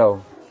different.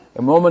 So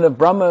a moment of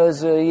Brahma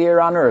is a year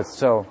on earth.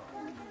 So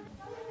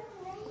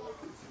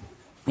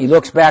he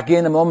looks back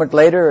in a moment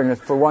later, and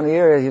for 1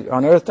 year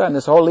on earth time,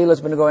 this whole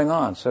Leela's been going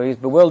on. So he's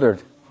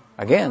bewildered.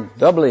 Again,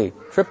 doubly,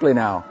 triply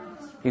now.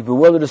 He's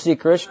bewildered to see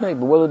Krishna. He's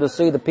bewildered to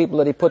see the people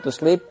that he put to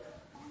sleep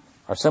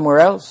are somewhere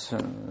else.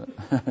 And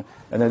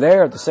they're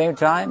there at the same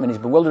time. And he's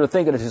bewildered to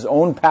think that it's his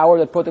own power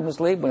that put them to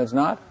sleep when it's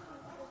not.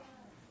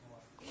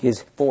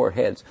 His four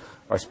heads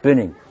are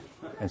spinning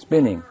and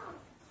spinning.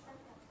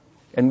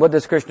 And what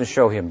does Krishna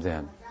show him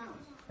then?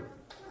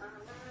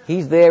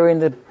 He's there in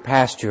the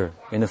pasture,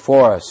 in the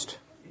forest,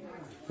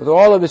 with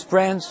all of his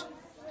friends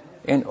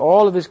and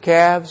all of his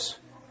calves,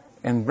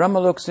 and Brahma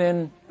looks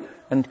in,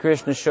 and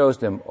Krishna shows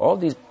them, all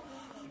these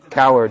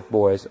cowherd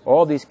boys,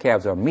 all these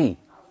calves are me.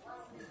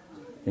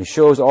 He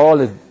shows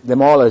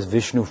them all as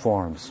Vishnu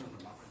forms,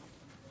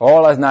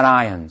 all as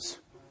Narayans.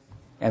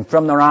 And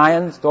from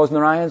Narayans, those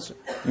Narayans,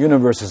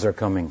 universes are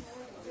coming.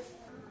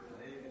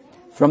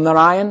 From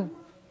Narayan,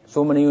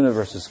 so many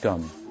universes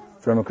come.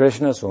 From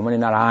Krishna, so many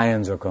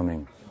Narayans are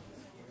coming.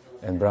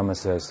 And Brahma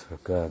says,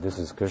 okay, this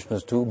is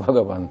Krishna's too,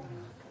 Bhagavan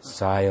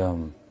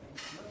Sayam.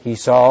 He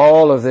saw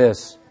all of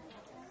this,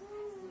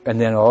 and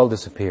then all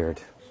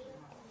disappeared.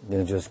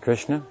 Then just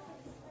Krishna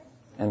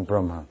and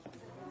Brahma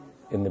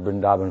in the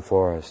Vrindavan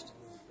forest.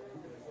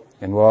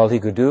 And all he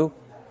could do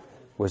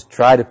was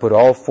try to put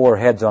all four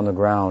heads on the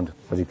ground.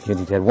 But he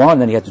had one,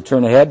 then he had to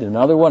turn a head,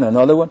 another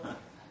one,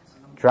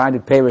 trying to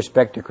pay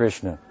respect to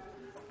Krishna.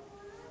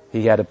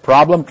 He had a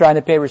problem trying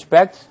to pay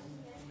respect,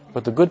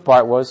 but the good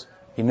part was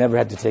he never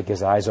had to take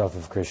his eyes off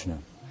of Krishna.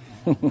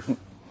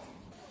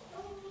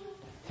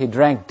 He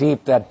drank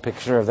deep that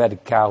picture of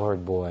that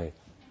cowherd boy.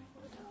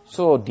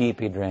 So deep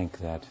he drank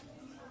that.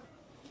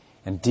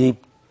 And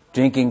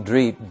drinking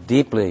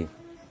deeply,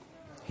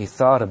 he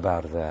thought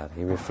about that.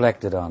 He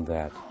reflected on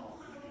that.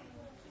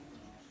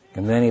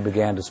 And then he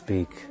began to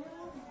speak.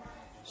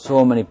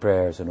 So many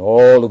prayers, and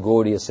all the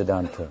Gaudiya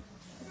Siddhanta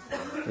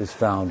is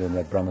found in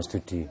that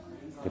Brahmastuti,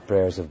 the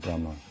prayers of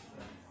Brahma.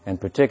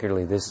 And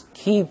particularly this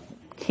keep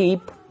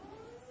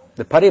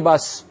the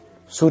Paribhas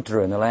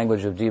Sutra in the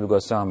language of Jiva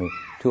Goswami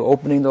to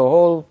opening the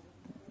whole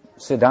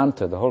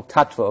Siddhanta, the whole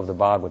Tattva of the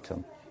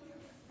Bhagavatam,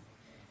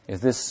 is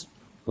this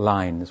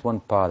line, this one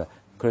pada,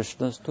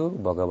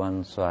 Krishnastu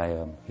Bhagavan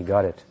Swayam. He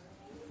got it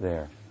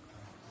there.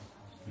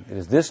 It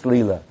is this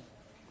Lila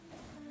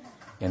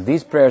and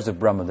these prayers of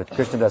Brahma that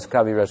Krishnadas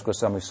Kaviraj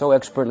Goswami so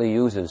expertly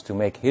uses to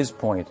make his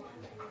point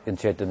in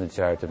Chaitanya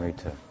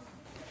Charitamrita.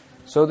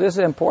 So this is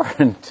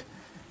important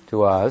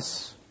to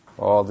us,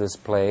 all this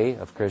play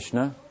of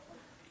Krishna.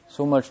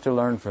 So much to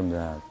learn from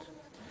that.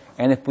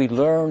 And if we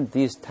learn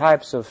these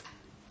types of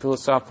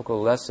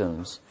philosophical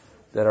lessons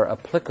that are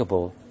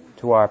applicable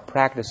to our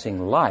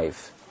practicing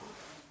life,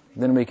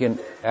 then we can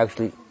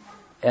actually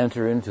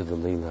enter into the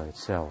Lila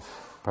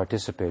itself,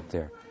 participate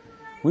there.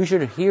 We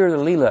should hear the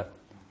Lila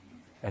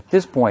at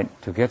this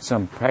point to get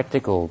some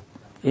practical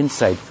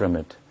insight from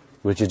it,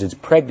 which it is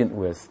pregnant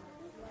with,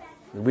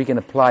 that we can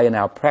apply in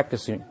our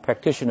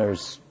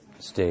practitioner's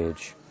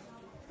stage.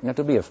 Not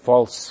to be a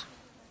false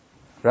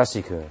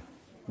rasika,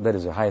 that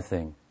is a high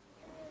thing.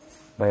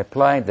 By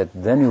applying that,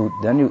 then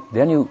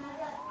you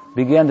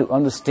begin to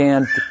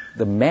understand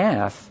the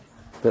math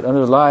that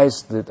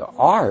underlies the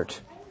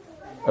art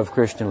of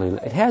Krishna Lila.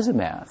 It has a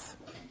math.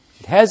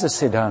 It has a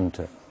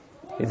siddhanta.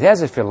 It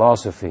has a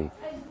philosophy.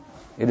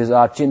 It is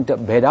achinta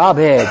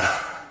bhedabhed.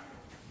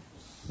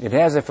 It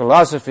has a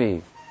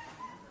philosophy,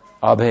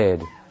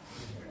 abhed.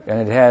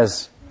 And it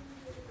has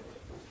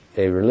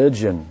a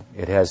religion.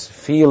 It has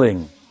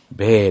feeling,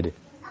 bhed.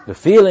 The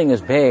feeling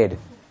is bhed.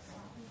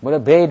 What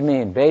does bhed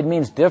mean? Bhed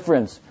means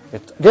difference.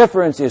 If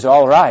difference is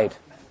all right,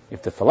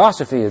 if the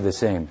philosophy is the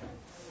same.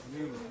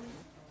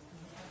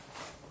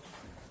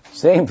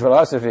 Same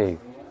philosophy.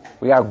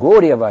 We are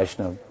Gaudiya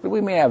Vaishnava, but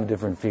we may have a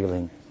different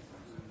feeling.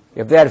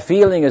 If that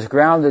feeling is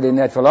grounded in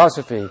that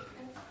philosophy,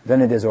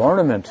 then it is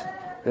ornament,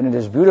 then it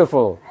is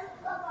beautiful.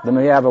 Then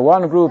we have a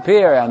one group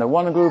here and a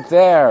one group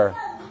there,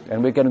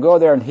 and we can go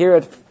there and hear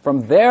it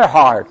from their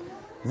heart,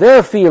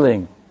 their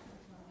feeling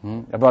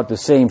about the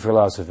same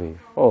philosophy.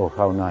 Oh,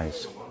 how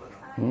nice.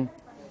 And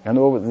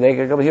they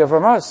can come hear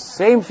from us,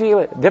 same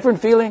feeling,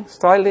 different feeling,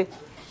 slightly,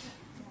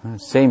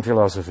 same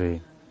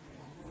philosophy.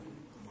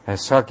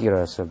 As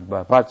Sakirasa,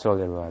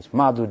 Vatsalya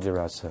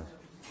Madhurya.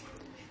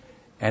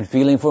 And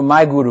feeling for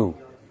my Guru.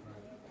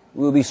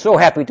 We'll be so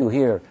happy to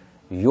hear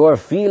your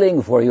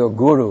feeling for your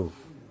Guru.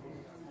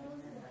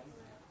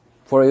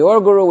 For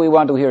your Guru, we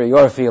want to hear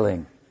your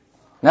feeling.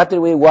 Not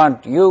that we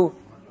want you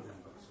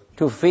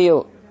to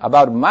feel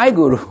about my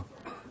Guru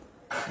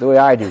the way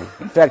I do.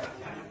 In fact,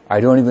 I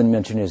don't even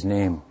mention his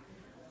name.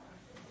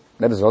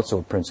 That is also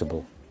a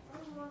principle.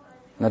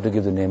 Not to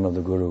give the name of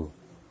the Guru.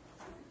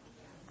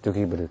 To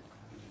keep it.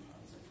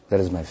 That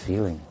is my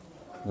feeling.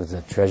 That's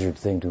a treasured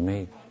thing to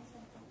me.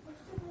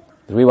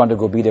 We want to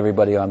go beat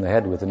everybody on the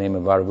head with the name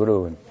of our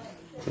Guru, and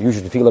you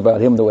should feel about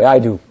him the way I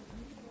do.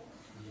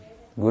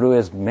 Guru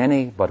is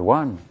many, but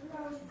one.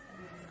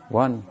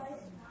 One.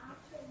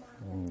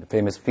 The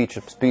famous speech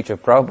of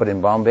Prabhupada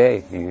in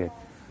Bombay.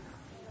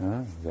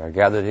 We are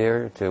gathered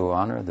here to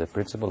honor the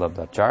principle of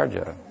the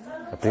Acharya,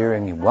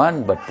 appearing in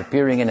one, but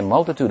appearing in a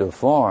multitude of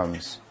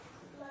forms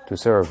to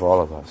serve all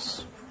of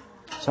us.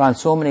 So on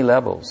so many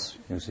levels,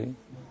 you see,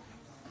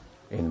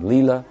 in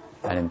Lila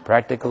and in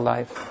practical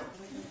life,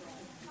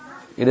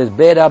 it is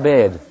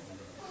bhed.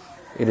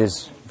 It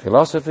is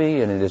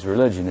philosophy and it is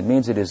religion. It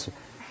means it is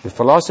the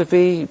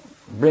philosophy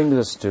brings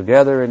us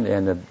together,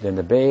 and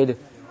the bhed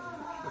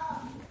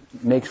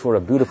makes for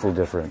a beautiful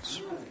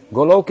difference.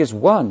 Golok is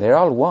one. They're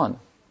all one.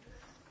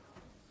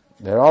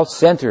 They're all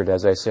centered,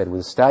 as I said,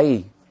 with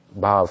Sthayi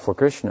Bhav for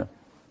Krishna.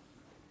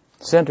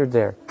 Centered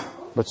there.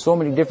 But so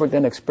many different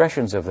then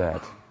expressions of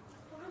that.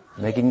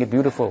 Making it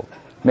beautiful.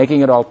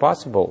 Making it all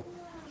possible.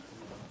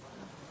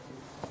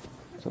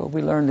 So if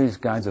we learn these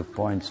kinds of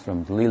points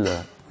from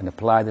Lila and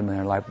apply them in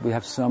our life, we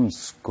have some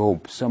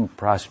scope, some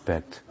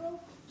prospect,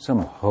 some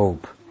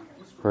hope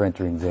for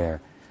entering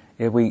there.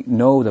 If we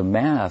know the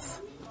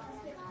math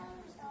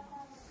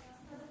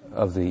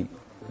of the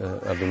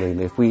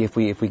Lila, if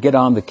we get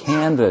on the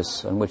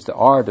canvas on which the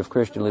art of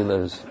Krishna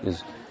Lila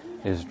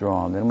is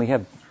drawn, then we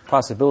have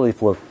possibility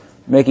for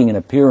making an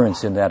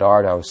appearance in that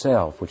art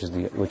ourselves,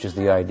 which is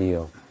the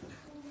ideal.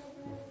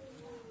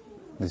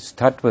 This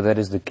tattva that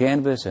is the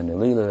canvas, and the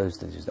Lila is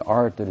the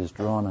art that is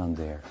drawn on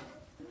there.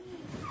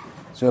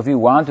 So if you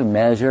want to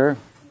measure,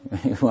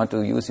 you want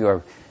to use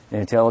your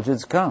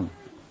intelligence, come.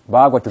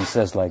 Bhagavatam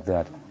says like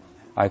that.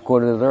 I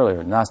quoted it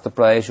earlier. Nasta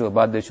prayeshu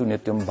abhaddeshu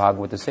nityam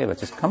bhagavata seva.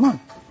 Just come on.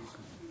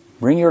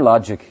 Bring your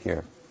logic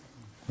here.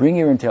 Bring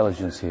your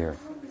intelligence here.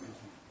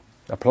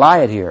 Apply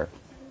it here.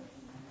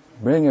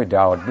 Bring your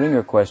doubt. Bring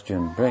your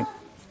question.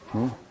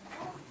 And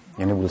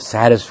it will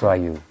satisfy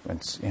you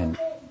and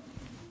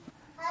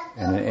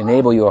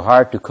enable your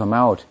heart to come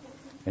out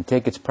and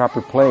take its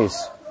proper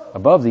place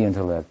above the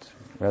intellect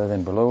rather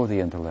than below the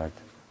intellect.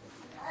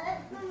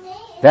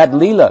 That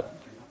Lila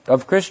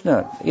of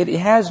Krishna, it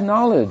has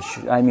knowledge,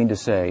 I mean to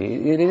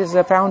say.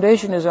 The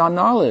foundation is on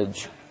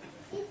knowledge.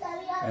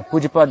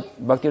 Pujapad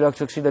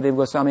Bhakti-Rakshak Sridhar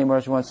Goswami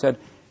Maharaj once said,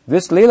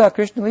 this Lila,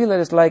 Krishna Lila,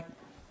 is like,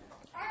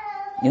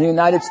 in the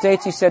United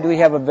States, he said, we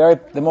have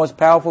the most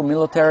powerful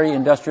military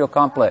industrial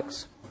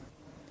complex.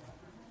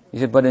 He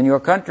said, but in your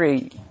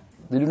country,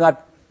 they do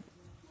not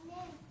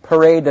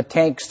parade the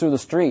tanks through the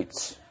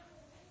streets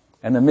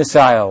and the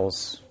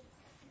missiles.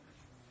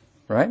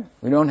 Right?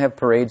 We don't have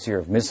parades here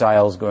of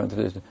missiles going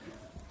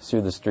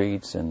through the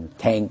streets and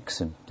tanks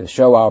and to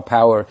show our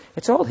power.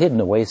 It's all hidden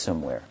away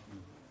somewhere.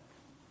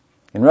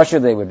 In Russia,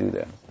 they would do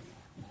that.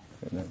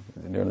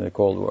 During the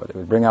Cold War, they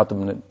would bring out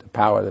the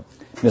power, the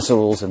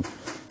missiles, and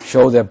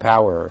show their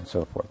power and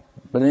so forth.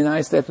 But in the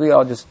United States, we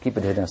all just keep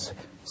it hidden,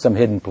 some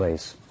hidden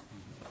place.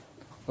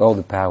 All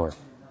the power.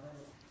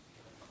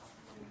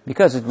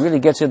 Because it really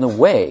gets in the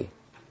way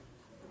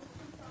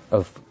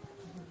of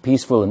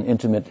peaceful and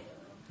intimate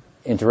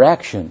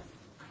interaction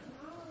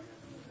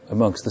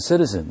amongst the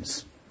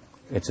citizens.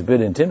 It's a bit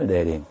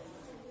intimidating.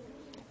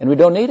 And we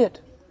don't need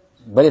it.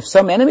 But if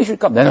some enemy should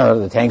come, then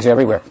the tanks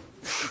everywhere.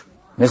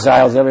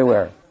 Missiles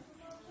everywhere.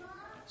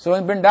 So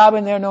in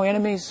Vrindavan there are no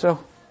enemies, so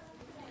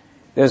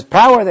there's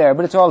power there,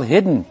 but it's all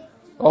hidden.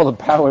 All the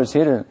power is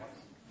hidden.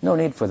 No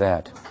need for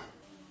that.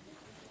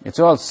 It's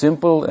all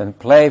simple and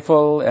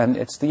playful, and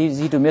it's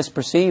easy to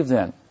misperceive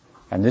then.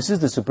 And this is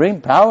the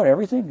supreme power,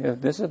 everything.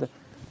 This is the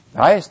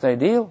highest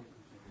ideal.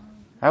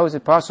 How is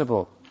it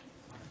possible?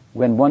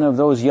 When one of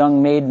those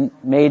young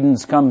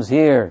maidens comes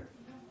here,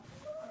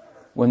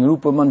 when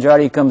Rupa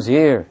Manjari comes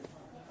here,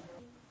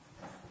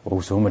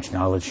 oh, so much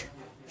knowledge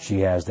she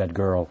has, that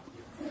girl,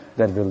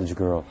 that village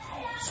girl.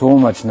 So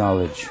much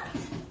knowledge.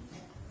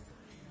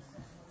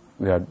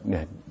 We are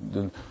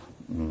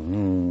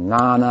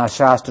Nana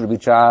Shastra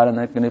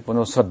Vicharana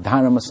Kanipuno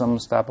Sadhanama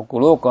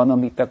Samstapako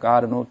Lokanamita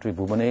Karano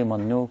Tribhuvane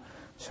Manyo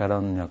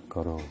Sharanya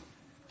Karo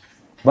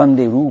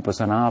Bande Rupa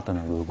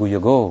Sanatana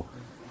Guyago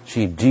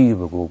Shi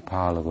Jiva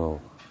Gopalago.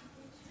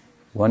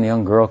 One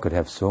young girl could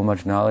have so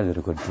much knowledge that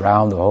it could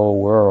drown the whole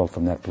world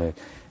from that place.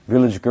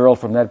 Village girl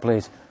from that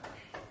place.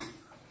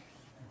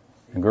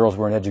 And girls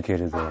weren't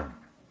educated there.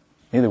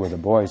 Neither were the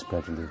boys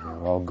practically. They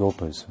were all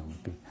gopas.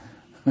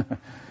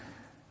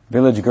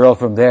 Village girl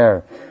from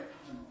there.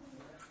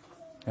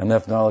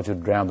 Enough knowledge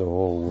would drown the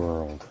whole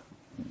world.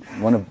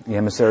 One of the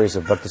emissaries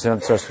of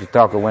Bhaktisiddhanta Saraswati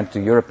Thakur went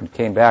to Europe and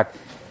came back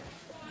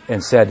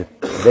and said,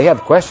 they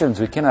have questions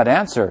we cannot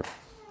answer.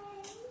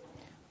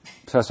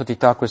 Saraswati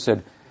Thakur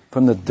said,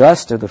 from the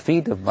dust of the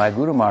feet of my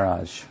Guru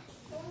Maharaj,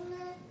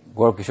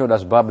 Gaur Kishore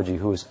Das Babaji,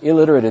 who is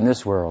illiterate in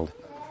this world,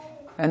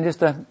 and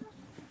just a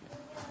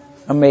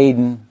young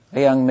maiden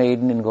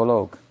in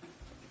Golok,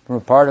 from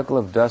a particle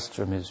of dust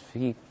from his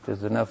feet,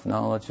 there's enough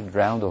knowledge to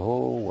drown the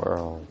whole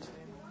world.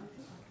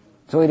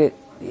 So there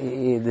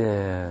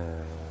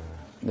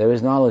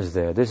is knowledge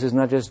there. This is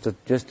not just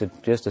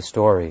a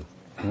story.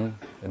 A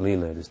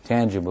Lila. It is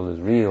tangible, it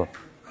is real.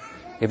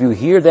 If you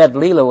hear that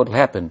Lila, what will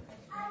happen?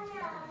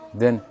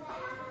 Then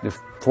the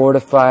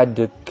fortified.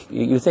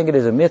 You think it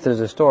is a myth, it is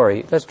a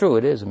story. That's true.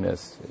 It is a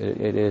myth.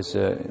 It is,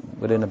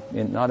 but I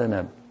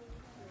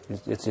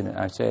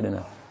say it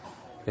in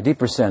a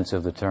deeper sense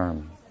of the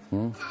term.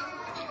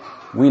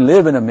 We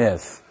live in a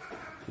myth,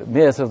 the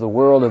myth of the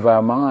world of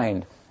our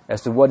mind.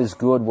 As to what is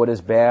good, what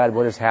is bad,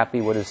 what is happy,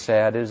 what is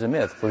sad, it is a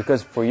myth.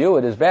 Because for you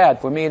it is bad,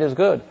 for me it is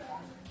good.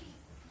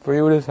 For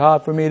you it is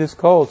hot, for me it is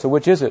cold. So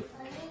which is it?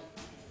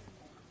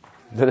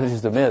 That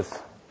is the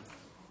myth,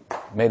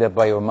 made up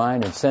by your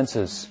mind and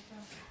senses.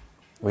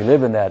 We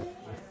live in that,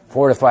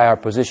 fortify our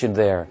position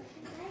there.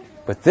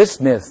 But this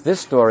myth,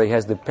 this story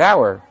has the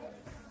power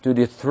to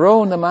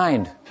dethrone the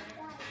mind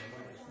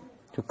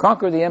To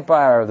conquer the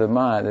empire of the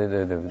mind,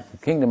 the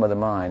kingdom of the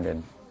mind,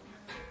 and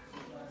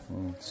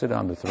sit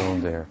on the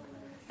throne there.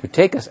 To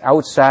take us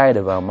outside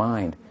of our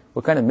mind.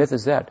 What kind of myth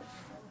is that?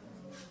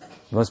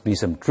 There must be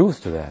some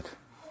truth to that.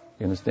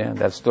 You understand?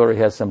 That story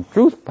has some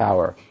truth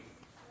power.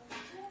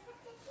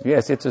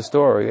 Yes, it's a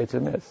story, it's a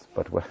myth,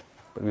 but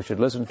we should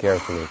listen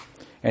carefully.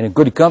 And in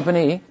good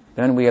company,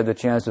 then we have the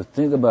chance to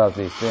think about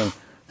these things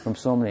from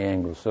so many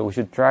angles. So we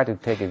should try to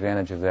take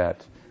advantage of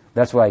that.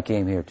 That's why I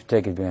came here, to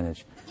take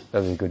advantage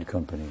of the good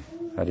company.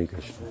 Hare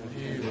Krishna.